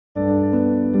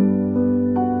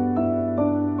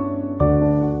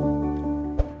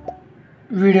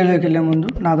వీడియోలోకి వెళ్ళే ముందు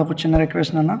నాదొక చిన్న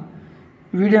రిక్వెస్ట్ అన్న,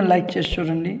 వీడియోని లైక్ చేసి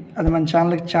చూడండి. అది మన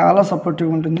ఛానల్కి చాలా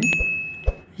సపోర్టివ్గా ఉంటుంది.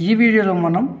 ఈ వీడియోలో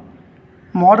మనం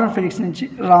మోడర్న్ ఫిజిక్స్ నుంచి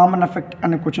రామన్ ఎఫెక్ట్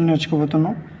అనే క్వశ్చన్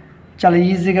నేర్చుకోబోతున్నాం. చాలా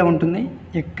ఈజీగా ఉంటుంది,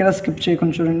 ఎక్కడ స్కిప్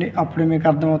చేయకుండా చూడండి, అప్పుడే మీకు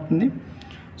అర్థమవుతుంది.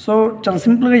 సో చాలా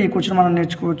సింపుల్గా ఈ క్వశ్చన్ మనం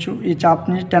నేర్చుకోవచ్చు. ఈ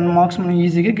చాప్టర్ నుంచి 10 మార్క్స్ మనం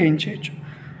ఈజీగా గెయిన్ చేయొచ్చు.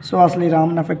 సో అసలు ఈ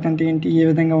రామన్ ఎఫెక్ట్ అంటే ఏంటి, ఏ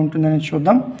విధంగా ఉంటుందని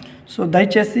చూద్దాం. సో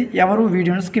దయచేసి ఎవరు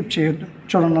వీడియోని స్కిప్ చేయొద్దు.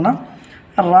 చూడండి అన్న,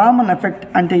 రామన్ ఎఫెక్ట్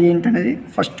అంటే ఏంటనేది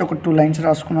ఫస్ట్ ఒక 2 లైన్స్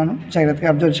రాసుకున్నాను, జాగ్రత్తగా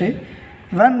అబ్జర్వ్ చేయి.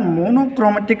 When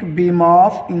monochromatic beam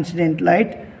of incident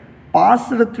light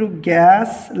passed through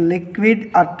gas, liquid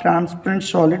are transparent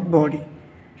solid body.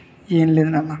 ఏం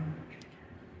లేదు నాన్న,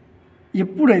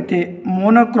 ఎప్పుడైతే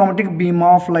మోనోక్రోమాటిక్ బీమ్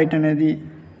ఆఫ్ లైట్ అనేది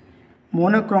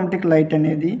మోనోక్రోమాటిక్ లైట్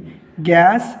అనేది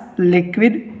gas,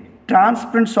 liquid,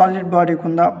 transparent solid body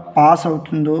కింద పాస్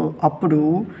అవుతుందో అప్పుడు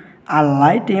ఆ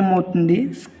లైట్ ఏమవుతుంది,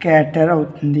 స్కాటర్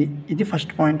అవుతుంది. ఇది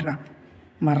ఫస్ట్ పాయింట్ రా.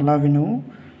 మరలా విను,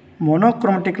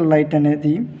 మోనోక్రోమాటిక్ లైట్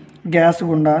అనేది గ్యాస్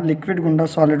గుండా, లిక్విడ్ గుండా,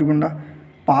 సాలిడ్ గుండా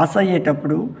పాస్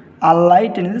అయ్యేటప్పుడు ఆ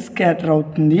లైట్ అనేది స్కాటర్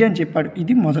అవుతుంది అని చెప్పాడు.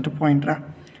 ఇది మొదటి పాయింట్ రా.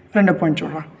 రెండో పాయింట్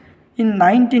చూడరా. ఇన్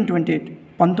 1928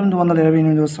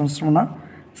 1928 సంవత్సరంలో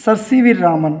sir C V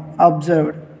Raman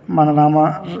observed,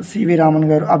 CV Raman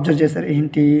గారు అబ్జర్వ్ చేశారు.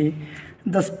 ఏంటి,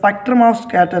 the spectrum of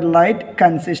scatter light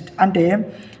consist, అంటే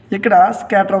ఇక్కడ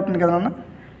స్కాటర్ అవుతుంది కదా అన్న,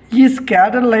 ఈ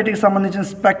స్కాటర్ లైట్కి సంబంధించిన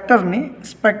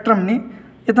స్పెక్ట్రమ్ని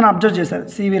ఇతను అబ్జర్వ్ చేశారు,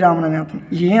 సివి రామన్ అనే అతను.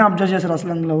 ఏం అబ్జర్వ్ చేశారు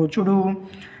అసలు అందులో చూడు.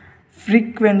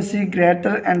 Frequency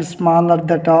greater and smaller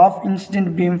that of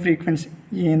incident beam frequency.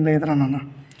 ఏం లేదురా నాన్న,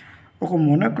 ఒక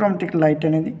మోనోక్రోమాటిక్ లైట్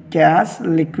అనేది గ్యాస్,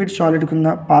 లిక్విడ్, సాలిడ్ కింద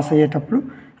పాస్ అయ్యేటప్పుడు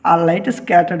ఆ లైట్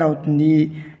స్కాటర్డ్ అవుతుంది.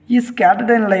 ఈ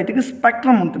స్కాటర్డ్ అయిన లైట్కి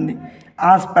స్పెక్ట్రమ్ ఉంటుంది.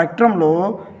 ఆ స్పెక్ట్రంలో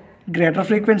గ్రేటర్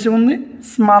ఫ్రీక్వెన్సీ ఉంది,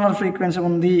 స్మాలర్ ఫ్రీక్వెన్సీ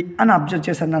ఉంది అని అబ్జర్వ్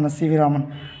చేశారు నాన్న సివి రామన్.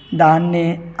 దాన్నే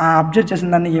ఆ అబ్జర్వ్ చేసిన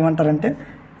దాన్ని ఏమంటారంటే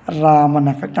రామన్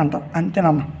ఎఫెక్ట్ అంటారు.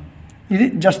 అంతేనమ్మా, ఇది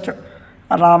జస్ట్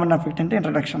రామన్ ఎఫెక్ట్ అంటే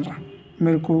ఇంట్రడక్షన్ రా.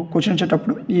 మీకు క్వశ్చన్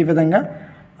ఇచ్చేటప్పుడు ఈ విధంగా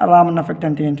రామన్ ఎఫెక్ట్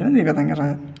అంటే ఏంటి అనేది ఈ విధంగా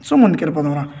రాయాలి. సో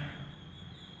ముందుకెళ్ళిపోదాం రా.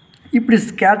 ఇప్పుడు ఈ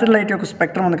స్కాటర్ లైట్ యొక్క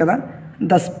స్పెక్ట్రమ్ ఉంది కదా,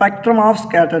 the spectrum of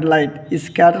scattered light, ఈ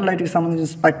స్కాటర్ లైట్కి సంబంధించిన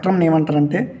స్పెక్ట్రమ్ని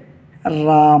ఏమంటారంటే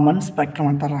రామన్ స్పెక్ట్రమ్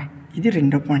అంటారా. ఇది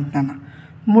రెండో పాయింట్ నాన్న.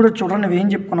 మూడో చూడండి, నువ్వేం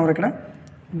చెప్పుకున్నావు ఇక్కడ,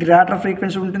 గ్రేటర్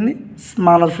ఫ్రీక్వెన్సీ ఉంటుంది,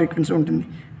 స్మాలర్ ఫ్రీక్వెన్సీ ఉంటుంది.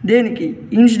 దేనికి,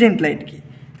 ఇన్సిడెంట్ లైట్కి.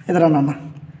 ఎదురా నాన్న,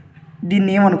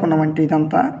 దీన్ని ఏమనుకున్నామంటే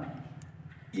ఇదంతా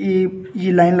ఈ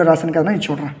లైన్లో రాశాను కదా, ఇది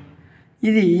చూడరా.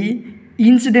 ఇది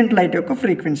ఇన్సిడెంట్ లైట్ యొక్క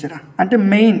ఫ్రీక్వెన్సీరా. అంటే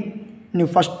మెయిన్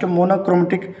నువ్వు first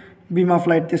monochromatic beam of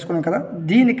light తీసుకున్నావు కదా,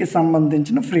 దీనికి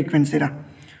సంబంధించిన ఫ్రీక్వెన్సీరా.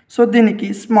 సో దీనికి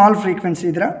స్మాల్ ఫ్రీక్వెన్సీ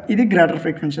ఇదిరా, ఇది గ్రేటర్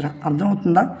ఫ్రీక్వెన్సీరా.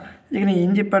 అర్థమవుతుందా? ఇక నేను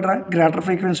ఏం చెప్పాడురా, గ్రేటర్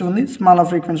ఫ్రీక్వెన్సీ ఉంది, స్మాలర్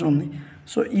ఫ్రీక్వెన్సీ ఉంది.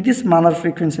 సో ఇది స్మాలర్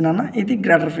ఫ్రీక్వెన్సీ నాన్న, ఇది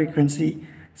గ్రేటర్ ఫ్రీక్వెన్సీ.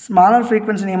 స్మాలర్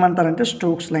ఫ్రీక్వెన్సీని ఏమంటారంటే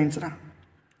స్టోక్స్ లైన్స్ రా.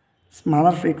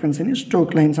 స్మాలర్ ఫ్రీక్వెన్సీని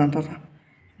స్టోక్ లైన్స్ అంటారా.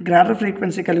 గ్రేటర్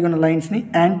ఫ్రీక్వెన్సీ కలిగి ఉన్న లైన్స్ని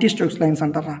యాంటీ స్టోక్స్ లైన్స్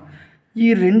అంటారా. ఈ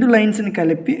రెండు లైన్స్ని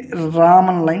కలిపి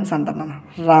రామన్ లైన్స్ అంటారు నాన్న.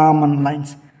 రామన్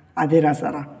లైన్స్ అదే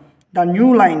రాసారా. ద న్యూ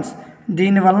లైన్స్,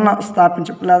 దీనివల్ల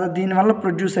లేదా దీనివల్ల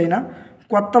ప్రొడ్యూస్ అయిన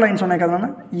కొత్త లైన్స్ ఉన్నాయి కదన్నా,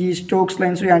 ఈ Stokes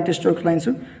lines, anti Stokes lines,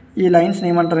 ఈ లైన్స్ని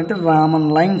ఏమంటారంటే రామన్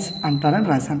లైన్స్ అంటారని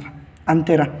రాశాను రా.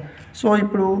 అంతేరా. సో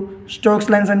ఇప్పుడు స్టోక్స్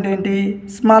లైన్స్ అంటే ఏంటి,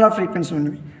 స్మాలర్ ఫ్రీక్వెన్సీ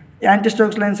ఉన్నవి. యాంటీ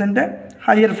స్టోక్స్ లైన్స్ అంటే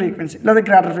హయ్యర్ ఫ్రీక్వెన్సీ లేదా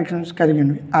గ్రేటర్ ఫ్రీక్వెన్సీ కలిగి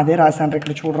ఉన్నవి. అదే రాశాను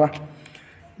ఇక్కడ చూడరా.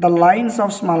 The lines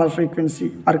of smaller frequency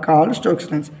or called Stokes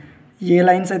lines. A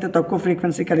lines అయితే తక్కువ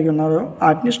ఫ్రీక్వెన్సీ కలిగి ఉన్నారో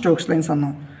వాటిని స్టోక్స్ లైన్స్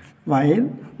అన్నాం. While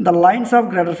the lines of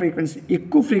greater frequency,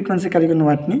 ఎక్కువ ఫ్రీక్వెన్సీ కలిగి ఉన్న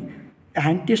వాటిని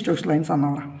యాంటీ స్టోక్స్ లైన్స్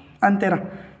అన్నారా. అంతేరా.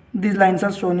 These lines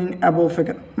are shown in above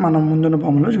figure, మనం ముందున్న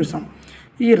బొమ్మలో చూసాం.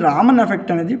 ఈ రామన్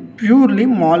ఎఫెక్ట్ అనేది ప్యూర్లీ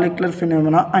మాలిక్యులర్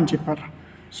ఫినామినా అని చెప్పారు.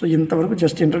 సో ఇంతవరకు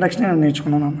జస్ట్ ఇంట్రడక్షన్ నేను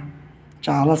నేర్చుకున్నాను అన్న.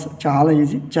 చాలా చాలా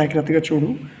ఈజీ, జాగ్రత్తగా చూడు.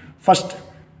 ఫస్ట్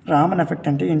రామన్ ఎఫెక్ట్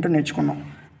అంటే ఏంటో నేర్చుకున్నాం,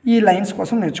 ఈ లైన్స్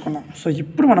కోసం నేర్చుకున్నాం. సో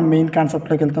ఇప్పుడు మనం మెయిన్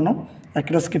కాన్సెప్ట్లోకి వెళ్తున్నాం.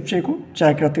 ఎక్కడ స్కిప్ చేయకు,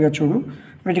 జాగ్రత్తగా చూడు.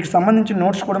 వీటికి సంబంధించిన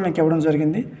నోట్స్ కూడా మీకు ఇవ్వడం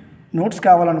జరిగింది. నోట్స్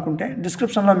కావాలనుకుంటే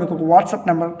డిస్క్రిప్షన్లో మీకు ఒక వాట్సాప్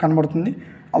నెంబర్ కనబడుతుంది,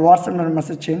 ఆ వాట్సాప్ నెంబర్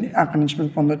మెసేజ్ చేయండి, అక్కడి నుంచి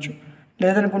మీరు పొందొచ్చు.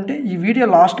 లేదనుకుంటే ఈ వీడియో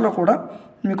లాస్ట్లో కూడా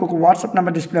మీకు ఒక వాట్సాప్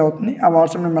నెంబర్ డిస్ప్లే అవుతుంది, ఆ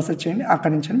వాట్సాప్ నెంబర్ మెసేజ్ చేయండి,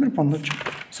 అక్కడి నుంచి మీరు పొందొచ్చు.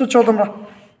 సో చూద్దాం రా.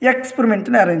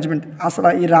 ఎక్స్పెరిమెంటల్ అరేంజ్మెంట్,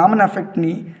 అసలు ఈ రామన్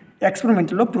ఎఫెక్ట్ని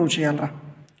ఎక్స్పెరిమెంట్లో ప్రూవ్ చేయాలరా.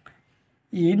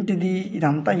 ఏంటిది,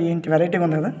 ఇదంతా ఏంటి వెరైటీగా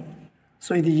ఉంది కదా.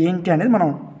 సో ఇది ఏంటి అనేది మనం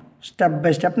స్టెప్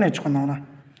బై స్టెప్ నేర్చుకుందాంరా.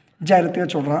 జాగ్రత్తగా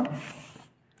చూడరా.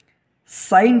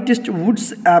 Scientist Woods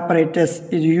apparatus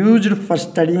is used for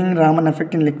studying Raman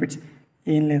effect in liquids.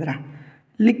 ఏం లేదురా,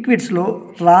 లిక్విడ్స్లో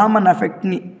రామన్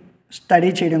ఎఫెక్ట్ని స్టడీ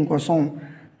చేయడం కోసం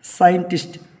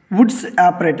సైంటిస్ట్ వుడ్స్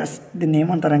ఆపరేటస్, దీన్ని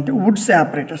ఏమంటారంటే వుడ్స్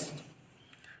ఆపరేటస్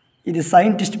ఇది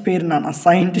సైంటిస్ట్ పేరు నాన్న,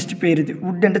 సైంటిస్ట్ పేరు ఇది.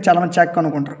 వుడ్ అంటే చాలామంది చెక్క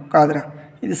అనుకుంటారు, కాదురా,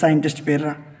 ఇది సైంటిస్ట్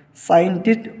పేరురా.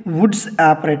 సైంటిస్ట్ వుడ్స్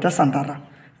ఆపరేటర్స్ అంటారా.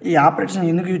 ఈ ఆపరేటర్స్ని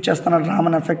ఎందుకు యూజ్ చేస్తున్నారు?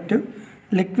 Raman effect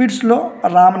లిక్విడ్స్లో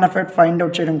Raman effect find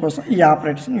out చేయడం కోసం ఈ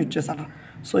ఆపరేటర్స్ని యూజ్ చేస్తారు.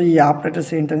 సో ఈ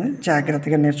ఆపరేటర్స్ ఏంటని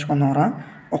జాగ్రత్తగా నేర్చుకుందాంరా.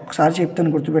 ఒక్కసారి చెప్తాను,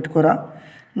 గుర్తుపెట్టుకోరా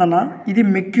నాన్న. ఇది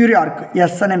మెర్క్యూరీ ఆర్క్,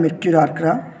 ఎస్ అనే మెర్క్యూరీ ఆర్క్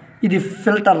రా. ఇది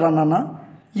ఫిల్టర్ రా నాన్న.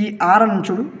 ఈ ఆర్ అని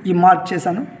చూడు, ఈ మార్క్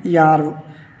చేశాను, ఈ ఆరు,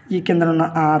 ఈ కింద ఉన్న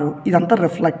ఆరు, ఇదంతా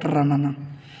రిఫ్లెక్టర్ రా నాన్న.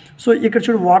 సో ఇక్కడ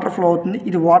చూడు వాటర్ ఫ్లో అవుతుంది,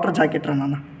 ఇది వాటర్ జాకెట్ రా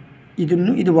నాన్న.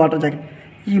 ఇది వాటర్ జాకెట్.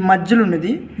 ఈ మధ్యలో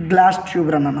ఉన్నది గ్లాస్ ట్యూబ్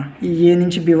రా నాన్న. ఈ ఏ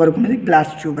నుంచి బి వరకు ఉన్నది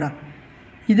గ్లాస్ ట్యూబ్ రా.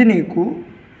 ఇది నీకు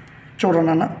చూడరా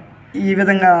నాన్న, ఈ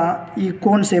విధంగా ఈ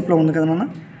కోన్ షేప్లో ఉంది కదా నాన్న.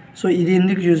 సో ఇది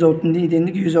ఎందుకు యూజ్ అవుతుంది, ఇది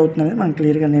ఎందుకు యూజ్ అవుతుంది అనేది మనం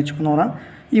క్లియర్గా నేర్చుకున్నారా.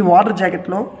 ఈ వాటర్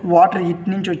జాకెట్లో వాటర్ ఇటు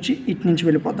నుంచి వచ్చి ఇటు నుంచి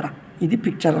వెళ్ళిపోద్దిరా. ఇది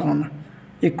పిక్చర్ అన్న,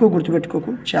 ఎక్కువ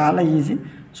గుర్తుపెట్టుకోకు, చాలా ఈజీ.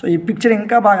 సో ఈ పిక్చర్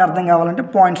ఇంకా బాగా అర్థం కావాలంటే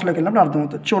పాయింట్స్లోకి వెళ్ళినప్పుడు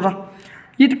అర్థమవుతుంది. చూడరా,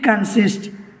 it consist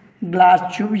glass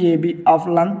tube AB of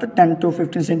length 10 to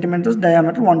 15 centimeters,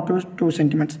 diameter 1 to 2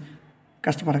 centimeters.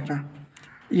 కష్టపడకరా.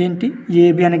 ఏంటి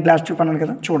ఏబి అనే గ్లాస్ ట్యూబ్ అన్నాడు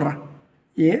కదా, చూడరా,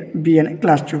 ఏబి అనే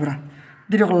గ్లాస్ ట్యూబ్ రా.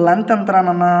 దీని ఒక లెంత్ ఎంత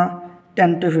రానన్న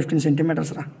 10 to 15 centimeters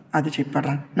రా, అది చెప్పాడు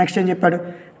రా. నెక్స్ట్ ఏం చెప్పాడు,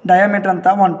 డయామీటర్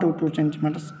అంతా 1 to 2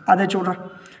 centimeters, అదే చూడరా.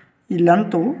 ఈ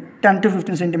లెంత్ 10 to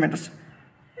 15 centimeters,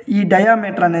 ఈ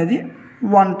డయామీటర్ అనేది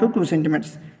 1 to 2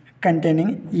 centimeters.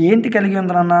 కంటైనింగ్ ఏంటి కలిగి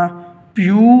ఉందన్న,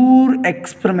 ప్యూర్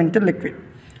ఎక్స్పెరిమెంటల్ లిక్విడ్.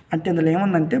 అంటే ఇందులో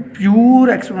ఏముందంటే ప్యూర్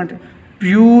ఎక్స్పెరిమెంటల్.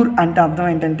 ప్యూర్ అంటే అర్థం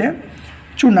ఏంటంటే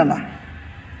చూడన్న,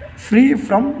 free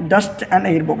from dust and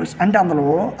air bubbles. అంటే అందులో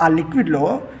ఆ లిక్విడ్లో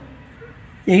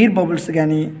ఎయిర్ బబుల్స్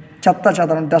కానీ చెత్త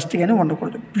చెదరం డస్ట్ కానీ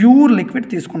ఉండకూడదు. ప్యూర్ లిక్విడ్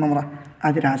తీసుకున్నాంరా,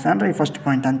 అది రాశాను రా. ఈ ఫస్ట్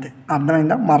పాయింట్ అంతే,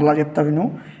 అర్థమైందా? మరలా చెప్తా విను.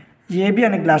 ఏబి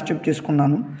అనే గ్లాస్ ట్యూబ్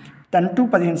తీసుకున్నాను, 10 to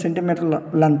 15 centimeters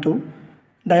లెంత్,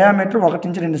 డయామీటర్ 1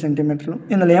 నుంచి 2 centimeters.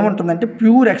 ఇందులో ఏముంటుందంటే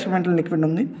ప్యూర్ ఎక్స్పెరిమెంటల్ లిక్విడ్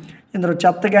ఉంది, ఇందులో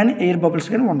చెత్త కానీ ఎయిర్ బబుల్స్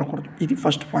కానీ ఉండకూడదు. ఇది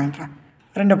ఫస్ట్ పాయింట్ రా.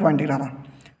 రెండో పాయింట్కి రారా.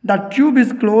 The tube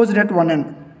is closed at one end.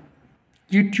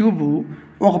 ఈ ట్యూబ్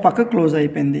ఒక పక్క క్లోజ్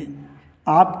అయిపోయింది,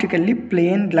 ఆప్టికల్లీ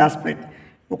ప్లెయిన్ గ్లాస్ ప్లేట్.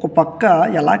 ఒక పక్క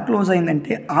ఎలా క్లోజ్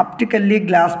అయిందంటే ఆప్టికల్లీ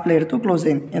గ్లాస్ ప్లేట్తో క్లోజ్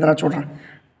అయింది. ఎదురా చూడరా,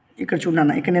 ఇక్కడ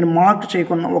చూడన్నా, ఇక్కడ నేను మార్క్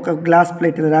చేయకుండా ఒక గ్లాస్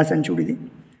ప్లేట్ ఇది రాశాను చూడు,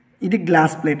 ఇది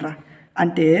గ్లాస్ ప్లేట్ రా.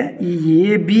 అంటే ఈ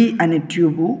ఏబి అనే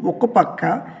ట్యూబ్ ఒక పక్క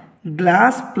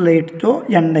గ్లాస్ ప్లేట్తో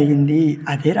ఎండ్ అయ్యింది,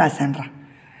 అదే రాశాను రా.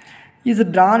 Is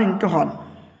drawn into horn.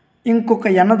 ఇంకొక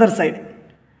ఎనదర్ సైడ్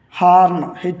హార్న్,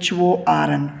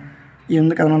 HORN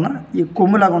ఉంది కదన్నా, ఈ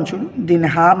కొమ్ములాగా చూడు,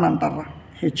 దీన్ని హార్న్ అంటారా,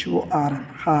 HORN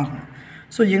హార్న్.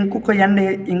 సో ఇంకొక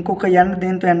ఎండ్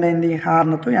దేంతో ఎండ్ అయింది,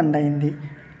 హార్న్తో ఎండ్ అయింది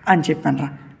అని చెప్పాను రా.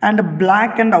 And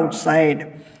black and out side.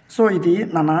 So ఇది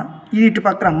నాన్న, ఇది ఇటు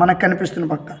పక్క మనకు కనిపిస్తున్న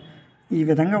పక్క ఈ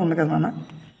విధంగా ఉంది కదా నాన్న,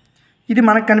 ఇది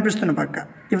మనకు కనిపిస్తున్న పక్క,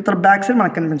 ఇవతల బ్యాక్ సైడ్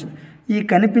మనకు కనిపించదు. ఈ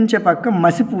కనిపించే పక్క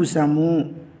మసి పూసాము,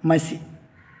 మసి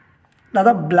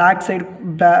లేదా బ్లాక్ సైడ్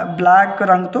బ్లాక్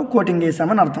రంగుతో కోటింగ్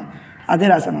వేసామని అర్థం, అదే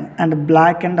రాసాను. And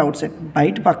black and out side,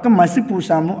 బయట పక్క మసి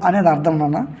పూసాము అనేది అర్థం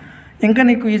నాన్న. ఇంకా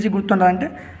నీకు ఈజీ గుర్తుండాలంటే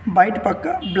బయట పక్క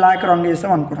బ్లాక్ రంగు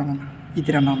వేసాం అనుకున్నాను,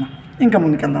 ఇది రా నాన్న. ఇంకా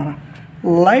ముందుకెళ్దాం.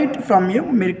 Light from A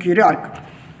mercury arc.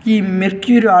 ఈ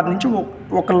మెర్క్యూరీ ఆర్క్ నుంచి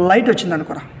ఒక లైట్ వచ్చింది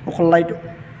అనుకోరా, ఒక లైట్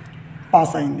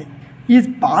పాస్ అయింది. ఈ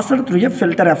passed through a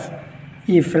filter F.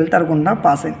 ఈ ఫిల్టర్ గుండా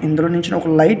పాస్ అయింది, ఇందులో నుంచి ఒక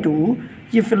లైటు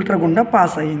ఈ ఫిల్టర్ గుండా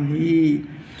పాస్ అయింది.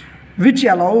 విచ్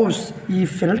అలౌస్, ఈ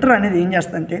ఫిల్టర్ అనేది ఏం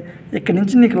చేస్తుందంటే ఇక్కడ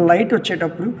నుంచి నీకు లైట్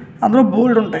వచ్చేటప్పుడు అందులో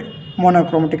బోల్డ్ ఉంటాయి,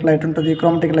 మోనోక్రోమటిక్ లైట్ ఉంటుంది,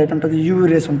 క్రోమటిక్ లైట్ ఉంటుంది, యూవీ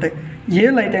రేస్ ఉంటాయి, ఏ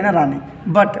లైట్ అయినా రాని.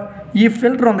 బట్ ఈ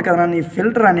ఫిల్టర్ ఉంది కదా, ఈ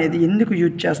ఫిల్టర్ అనేది ఎందుకు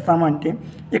యూజ్ చేస్తామంటే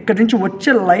ఇక్కడ నుంచి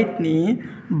వచ్చే లైట్ని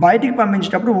బయటికి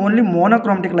పంపించేటప్పుడు ఓన్లీ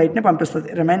మోనోక్రోమటిక్ లైట్ని పంపిస్తుంది,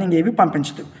 రిమైనింగ్ ఏవి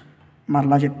పంపించదు.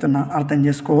 మరలా చెప్తున్నా, అర్థం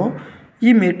చేసుకో.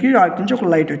 ఈ మెర్క్యూరీ ఆర్క్ నుంచి ఒక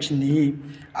లైట్ వచ్చింది,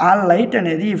 ఆ లైట్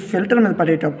అనేది ఈ ఫిల్టర్ మీద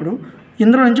పడేటప్పుడు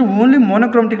ఇందులో నుంచి ఓన్లీ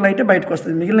మోనోక్రోమటిక్ లైటే బయటకు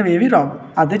వస్తుంది, మిగిలినవి ఏవి రావు.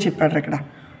 అదే చెప్పాడు ఇక్కడ,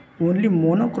 ఓన్లీ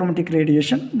మోనోక్రోమటిక్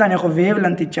రేడియేషన్, దాని యొక్క వేవ్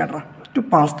లెంత్ ఇచ్చాడు రా టు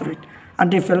పాస్ త్రూ ఇట్.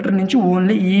 అంటే ఈ ఫిల్టర్ నుంచి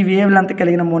ఓన్లీ ఈ వేవ్ లెంత్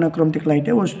కలిగిన మోనోక్రోమటిక్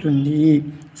లైటే వస్తుంది.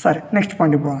 సరే, నెక్స్ట్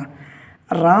పాయింట్ పోరా.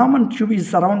 Raman tube is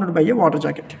surrounded by A water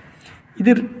jacket.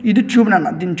 ఇది ట్యూబ్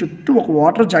నాన్న, దీని చుట్టూ ఒక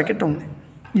వాటర్ జాకెట్ ఉంది,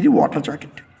 ఇది వాటర్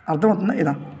జాకెట్.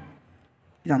 అర్థమవుతుందా?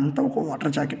 ఇదంతా ఒక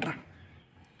వాటర్ జాకెట్ రా.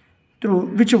 Through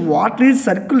which water is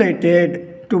circulated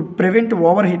to prevent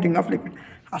over heating of liquid.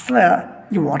 అసలు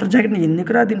ఈ వాటర్ జాకెట్ని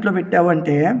ఎందుకురా దీంట్లో పెట్టావు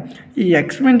అంటే ఈ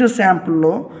ఎక్స్పెరిమెంటల్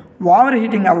శాంపుల్లో ఓవర్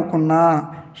హీటింగ్ అవ్వకుండా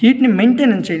హీట్ని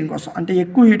మెయింటైన్ చేయడం కోసం, అంటే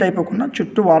ఎక్కువ హీట్ అయిపోకుండా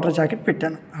చుట్టూ వాటర్ జాకెట్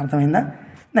పెట్టాను. అర్థమైందా?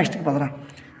 నెక్స్ట్కి పదరా.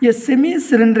 ఏ semi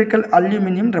cylindrical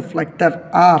aluminium reflector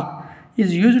are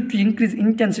is used to increase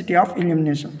intensity of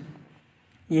illumination.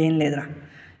 ఏం లేదురా,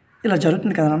 ఇలా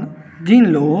జరుగుతుంది కదా నాన్న.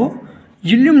 దీనిలో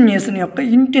ఇల్యూమినేషన్ యొక్క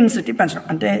ఇంటెన్సిటీ పెంచడం,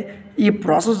 అంటే ఈ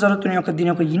ప్రాసెస్ జరుగుతున్న యొక్క దీని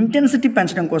యొక్క ఇంటెన్సిటీ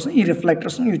పెంచడం కోసం ఈ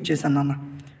రిఫ్లెక్టర్స్ని యూజ్ చేశాను అన్న.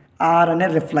 ఆర్ అనే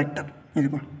రిఫ్లెక్టర్,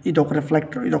 ఇదిగో ఇదొక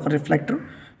రిఫ్లెక్టర్, ఇదొక రిఫ్లెక్టర్,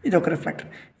 ఇదొక రిఫ్లెక్టర్.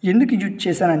 ఎందుకు యూజ్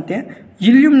చేశానంటే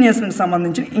ఇల్యూమినేషన్కి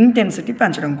సంబంధించిన ఇంటెన్సిటీ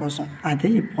పెంచడం కోసం. అదే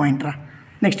ఈ పాయింట్ రా.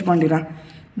 నెక్స్ట్ పాయింట్ రా.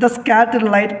 The scattered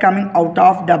light coming out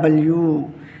of W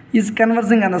is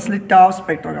converging an the slit of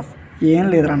spectrograph. ఏం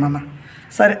లేదురా నాన్న.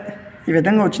 సరే, ఈ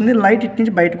విధంగా వచ్చింది. లైట్ ఇటు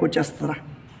నుంచి బయటకు వచ్చేస్తుందిరా,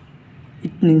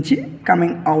 ఇటు నుంచి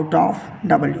కమింగ్ అవుట్ ఆఫ్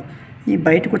డబ్ల్యూ. ఈ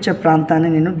బయటకు వచ్చే ప్రాంతాన్ని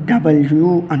నేను డబ్ల్యూ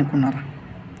అనుకున్నారా.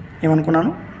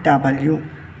 ఏమనుకున్నాను? డబ్ల్యూ.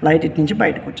 లైట్ ఇటు నుంచి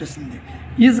బయటకు వచ్చేసింది.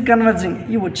 ఈజ్ కన్వర్జింగ్,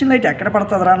 ఈ వచ్చిన లైట్ ఎక్కడ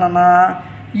పడుతుందిరా నాన్న?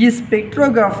 ఈ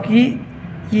స్పెక్ట్రోగ్రాఫ్కి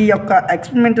ఈ యొక్క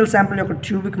ఎక్స్పెరిమెంటల్ శాంపుల్ యొక్క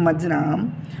ట్యూబ్కి మధ్యన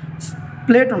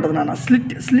ప్లేట్ ఉంటుంది నాన్న,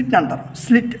 స్లిట్ అంటారు,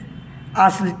 స్లిట్. ఆ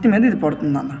స్లిట్ మీద ఇది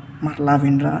పడుతుంది నాన్న. మరలా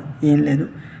వినరా, ఏం లేదు.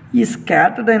 ఈ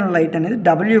స్కాటర్డ్ అయిన లైట్ అనేది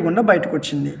డబ్ల్యూ గుండా బయటకు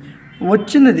వచ్చింది.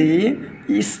 వచ్చినది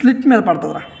ఈ స్లిట్ మీద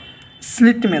పడుతుందిరా,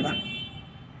 స్లిట్ మీద.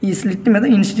 ఈ స్లిట్ మీద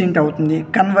ఇన్సిడెంట్ అవుతుంది.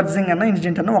 కన్వర్జింగ్ అన్న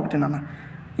ఇన్సిడెంట్ అన్న ఒకటేనన్న,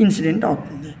 ఇన్సిడెంట్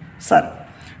అవుతుంది. సరే,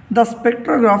 the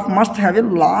spectrograph must have a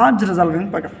large resolving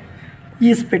power.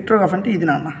 ఈ స్పెక్ట్రోగ్రాఫ్ అంటే ఇది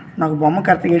నాన్న, నాకు బొమ్మ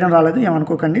కరెక్ట్ వేయడం రాలేదు,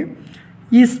 ఏమనుకోకండి.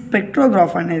 ఈ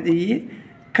స్పెక్ట్రోగ్రాఫ్ అనేది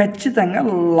ఖచ్చితంగా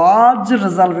లార్జ్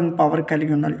రిజాల్వింగ్ పవర్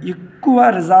కలిగి ఉండాలి, ఎక్కువ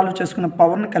రిజాల్వ్ చేసుకున్న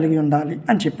పవర్ని కలిగి ఉండాలి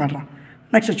అని చెప్పారా.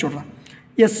 నెక్స్ట్ చూడరా.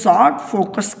 ఏ short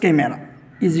focus camera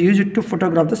is used to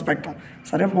photograph the spectrum.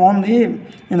 సరే, బాగుంది.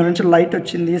 ఇందులో నుంచి లైట్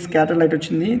వచ్చింది, స్కాటర్ లైట్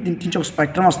వచ్చింది, దీని నుంచి ఒక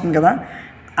స్పెక్ట్రమ్ వస్తుంది కదా.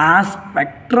 ఆ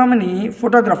స్పెక్ట్రమ్ని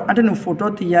ఫోటోగ్రాఫ్ అంటే నువ్వు ఫోటో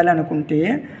తీయాలి అనుకుంటే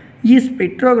ఈ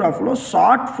స్పెక్ట్రోగ్రాఫ్లో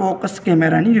షార్ట్ ఫోకస్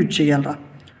కెమెరాని యూజ్ చేయాలరా.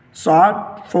 షార్ట్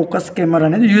ఫోకస్ కెమెరా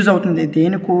అనేది యూజ్ అవుతుంది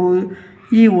దేనికి?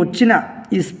 ఈ వచ్చిన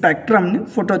ఈ స్పెక్ట్రమ్ని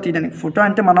ఫోటో తీయడానికి. ఫోటో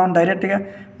అంటే మనం డైరెక్ట్గా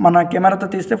మన కెమెరాతో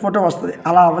తీస్తే ఫోటో వస్తుంది,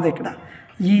 అలా అవ్వదు ఇక్కడ.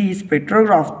 ఈ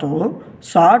స్పెక్ట్రోగ్రాఫ్తో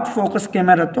షార్ట్ ఫోకస్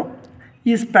కెమెరాతో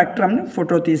ఈ స్పెక్ట్రమ్ని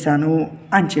ఫోటో తీశాను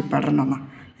అని చెప్పాడు నాన్న.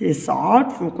 ఈ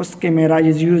short focus camera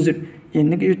is used,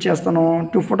 ఎందుకు యూజ్ చేస్తాను?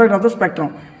 టు ఫోటోగ్రాఫ్ ద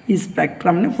స్పెక్ట్రమ్, ఈ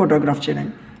స్పెక్ట్రమ్ని ఫోటోగ్రాఫ్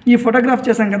చేయడానికి. ఈ ఫోటోగ్రాఫ్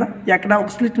చేశాం కదా ఎక్కడ?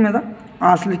 ఒక స్లిట్ మీద.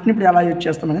 ఆ స్లిట్ని ఇప్పుడు ఎలా యూజ్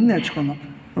చేస్తామనేది నేర్చుకుందాం,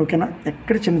 ఓకేనా?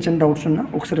 ఎక్కడ చిన్న చిన్న డౌట్స్ ఉన్నా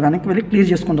ఒకసారి వెనక్కి వెళ్ళి క్లియర్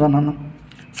చేసుకుంటారా నన్ను.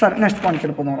 సరే, నెక్స్ట్ పాయింట్కి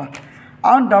వెళ్ళిపోదాం రా.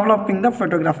 On developing the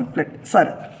photographic plate.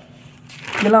 సరే,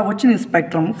 ఇలా వచ్చిన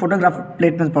స్పెక్ట్రమ్ ఫోటోగ్రాఫిక్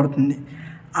ప్లేట్ మీద పడుతుంది.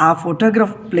 ఆ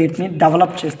ఫోటోగ్రాఫ్ ప్లేట్ని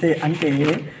డెవలప్ చేస్తే, అంటే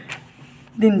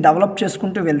దీన్ని డెవలప్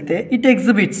చేసుకుంటూ వెళ్తే it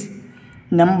exhibits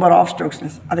number of strokes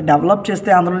lines. అది డెవలప్ చేస్తే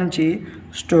అందులో నుంచి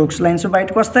స్ట్రోక్స్ లైన్స్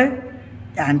బయటకు వస్తాయి,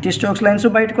 యాంటీ స్ట్రోక్స్ లైన్స్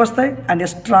బయటకు వస్తాయి, అండ్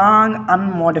స్ట్రాంగ్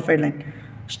అన్మోడిఫైడ్ లైన్.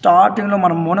 స్టార్టింగ్లో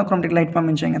మనం మోనోక్రోమాటిక్ లైట్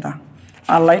పంపించాం కదా,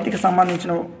 ఆ లైట్కి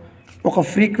సంబంధించిన ఒక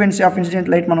ఫ్రీక్వెన్సీ ఆఫ్ ఇన్సిడెంట్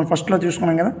లైట్ మనం ఫస్ట్లో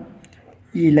చూసుకున్నాం కదా.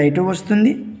 ఈ లైటు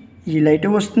వస్తుంది, ఈ లైటు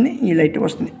వస్తుంది, ఈ లైటు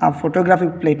వస్తుంది. ఆ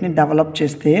ఫోటోగ్రాఫిక్ ప్లేట్ని డెవలప్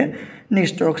చేస్తే నీకు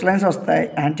స్ట్రోక్స్ లైన్స్ వస్తాయి,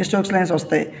 యాంటీ స్ట్రోక్స్ లైన్స్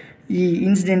వస్తాయి, ఈ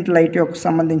ఇన్సిడెంట్ లైట్ యొక్క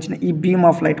సంబంధించిన ఈ బీమ్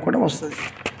ఆఫ్ లైట్ కూడా వస్తుంది.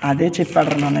 అదే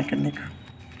చెప్పాడు నాన్న ఇక్కడ, నీకు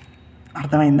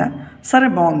అర్థమైందా? సరే,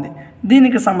 బాగుంది.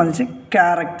 దీనికి సంబంధించి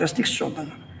క్యారెక్టరిస్టిక్స్ చూద్దాం.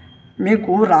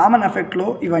 మీకు రామన్ ఎఫెక్ట్లో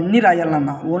ఇవన్నీ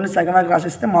రాయాలన్నా, ఓన్లీ సగం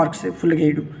రాసిస్తే మార్క్స్ ఫుల్గా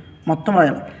వేయడు, మొత్తం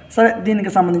రాయాలి. సరే,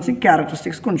 దీనికి సంబంధించి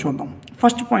క్యారెక్టరిస్టిక్స్ కొంచెం చూద్దాం.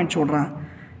 ఫస్ట్ పాయింట్ చూడరా.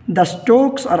 The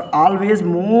strokes are always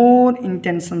more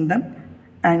intention then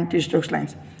anti strokes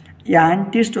lines. ఈ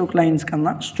యాంటీ స్ట్రోక్ లైన్స్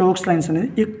కన్నా స్ట్రోక్స్ లైన్స్ అనేది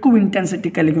ఎక్కువ ఇంటెన్సిటీ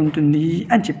కలిగి ఉంటుంది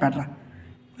అని చెప్పారా.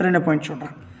 రెండో పాయింట్ చూడరా.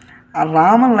 ఆ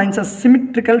Raman lines are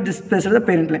symmetrical displaced the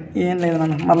parent line. ఏం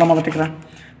లేదన్న, మళ్ళీ మొదటికి రా.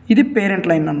 ఇది పేరెంట్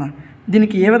లైన్ అన్న,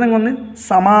 దీనికి ఏ విధంగా ఉంది?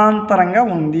 సమాంతరంగా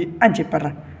ఉంది అని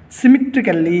చెప్పారా.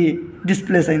 సిమెట్రికల్లీ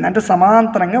డిస్ప్లేస్ అయింది అంటే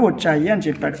సమాంతరంగా వచ్చాయి అని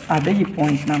చెప్పాడు. అదే ఈ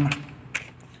పాయింట్ నాన్న.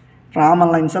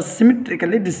 Raman lines are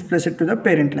symmetrically displaced to the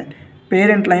parent line.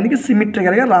 Parent లైన్కి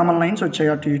సిమెట్రికల్గా రామన్ లైన్స్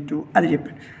వచ్చాయి అటు ఇటు, అది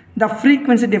చెప్పాడు. The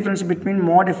frequency difference between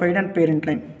modified and parent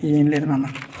line. ఏం లేదు నాన్న,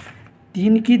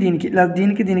 దీనికి దీనికి లేదా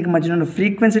దీనికి మధ్యన ఉన్న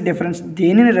ఫ్రీక్వెన్సీ డిఫరెన్స్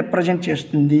దేనిని రిప్రజెంట్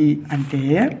చేస్తుంది అంటే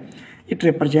it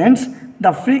represents the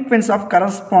frequency of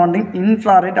corresponding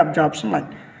infrared absorption line.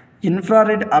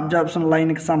 Infrared absorption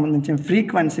లైన్కి సంబంధించిన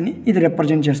ఫ్రీక్వెన్సీని ఇది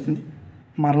రిప్రజెంట్ చేస్తుంది.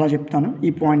 మరలా చెప్తాను,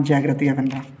 ఈ పాయింట్ జాగ్రత్తగా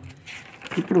వినరా.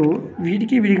 ఇప్పుడు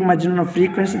వీటికి మధ్యన ఉన్న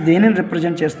ఫ్రీక్వెన్సీ దేనిని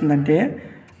రిప్రజెంట్ చేస్తుందంటే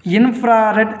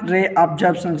ఇన్ఫ్రారెడ్ రే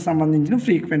అబ్జార్ప్షన్కి సంబంధించిన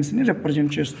ఫ్రీక్వెన్సీని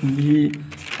రిప్రజెంట్ చేస్తుంది.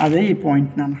 అదే ఈ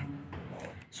పాయింట్ నాన్న.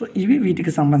 సో ఇవి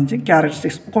వీటికి సంబంధించిన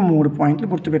క్యారెక్టరిస్టిక్స్. ఒక 3 పాయింట్లు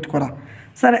గుర్తుపెట్టుకోరా.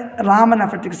 సరే, రామన్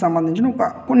ఎఫెక్ట్కి సంబంధించిన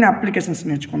కొన్ని అప్లికేషన్స్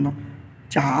నేర్చుకుందాం.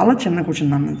 చాలా చిన్న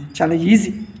క్వశ్చన్ అన్నది, చాలా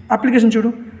ఈజీ అప్లికేషన్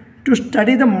చూడు. To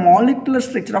study the molecular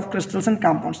structure of crystals and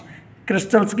compounds.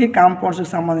 క్రిస్టల్స్కి కాంపౌండ్స్కి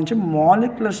సంబంధించి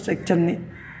మాలిక్యులర్ స్ట్రక్చర్ని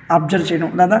అబ్జర్వ్ చేయడం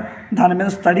లేదా దాని మీద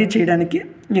స్టడీ చేయడానికి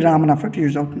ఈ రామన్ ఎఫెక్ట్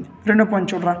యూజ్ అవుతుంది. రెండో పాయింట్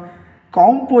చూడరా.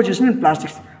 కాంపోజిషన్ ఇన్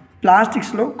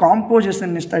ప్లాస్టిక్స్లో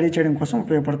కాంపోజిషన్ని స్టడీ చేయడం కోసం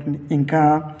ఉపయోగపడుతుంది. ఇంకా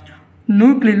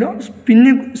న్యూక్లియలో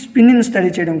స్పిన్నింగ్ స్టడీ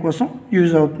చేయడం కోసం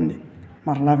యూజ్ అవుతుంది.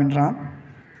 మరలా వినరా,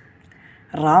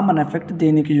 రామన్ ఎఫెక్ట్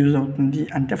దేనికి యూజ్ అవుతుంది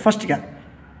అంటే ఫస్ట్గా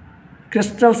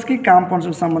క్రిస్టల్స్కి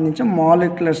కాంపౌండ్స్కి సంబంధించిన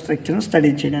మాలిక్యులర్ స్ట్రక్చర్ని స్టడీ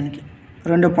చేయడానికి.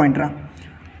 2వ పాయింట్ రా,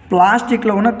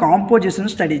 ప్లాస్టిక్లో ఉన్న కాంపోజిషన్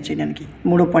స్టడీ చేయడానికి.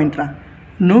 3వ పాయింట్ రా,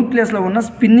 న్యూక్లియస్లో ఉన్న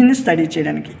స్పిన్నింగ్ని స్టడీ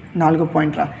చేయడానికి. 4వ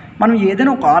పాయింట్ రా, మనం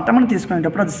ఏదైనా ఒక ఆటంని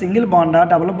తీసుకునేటప్పుడు అది సింగిల్ బాండా,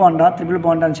 డబుల్ బాండా, ట్రిపుల్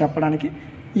బాండా అని చెప్పడానికి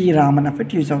ఈ రామన్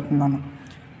ఎఫెక్ట్ యూజ్ అవుతుంది అన్న.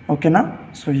 ఓకేనా?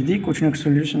 సో ఇది క్వశ్చన్ యొక్క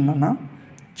సొల్యూషన్ అన్న.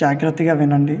 జాగ్రత్తగా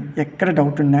వినండి, ఎక్కడ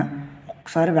డౌట్ ఉన్నా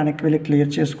ఒకసారి వెనక్కి వెళ్ళి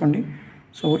క్లియర్ చేసుకోండి.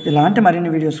 సో ఇలాంటి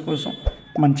మరిన్ని వీడియోస్ కోసం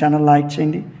మన ఛానల్ లైక్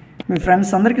చేయండి, మీ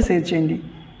ఫ్రెండ్స్ అందరికీ షేర్ చేయండి,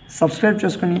 సబ్స్క్రైబ్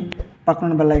చేసుకొని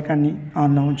పక్కన బెల్ ఐకాన్ని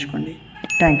ఆన్లో ఉంచుకోండి.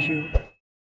 Thank you.